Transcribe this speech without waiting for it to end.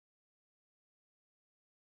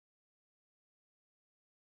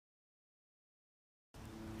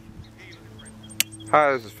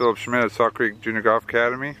Hi, this is Philip Schmidt at Salt Creek Junior Golf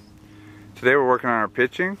Academy. Today we're working on our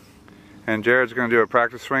pitching, and Jared's going to do a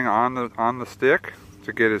practice swing on the stick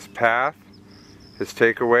to get his path, his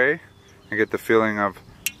takeaway, and get the feeling of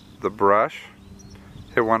the brush.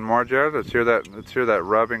 Hit one more, Jared. Let's hear that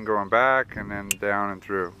rubbing going back and then down and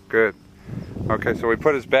through. Good. Okay, so we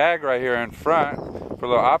put his bag right here in front for a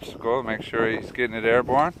little obstacle. Make sure he's getting it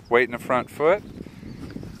airborne. Weight in the front foot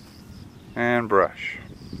and brush.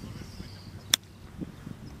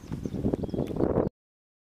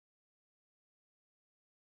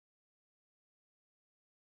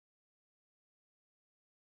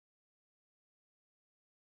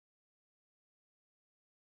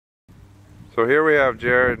 So here we have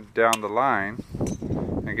Jared down the line.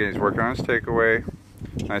 Again, he's working on his takeaway.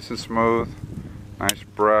 Nice and smooth. Nice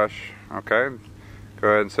brush. Okay. Go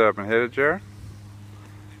ahead and set up and hit it, Jared.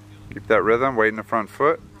 Keep that rhythm. Weight in the front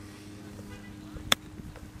foot.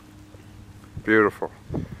 Beautiful.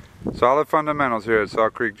 Solid fundamentals here at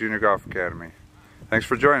Salt Creek Junior Golf Academy. Thanks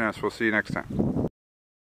for joining us. We'll see you next time.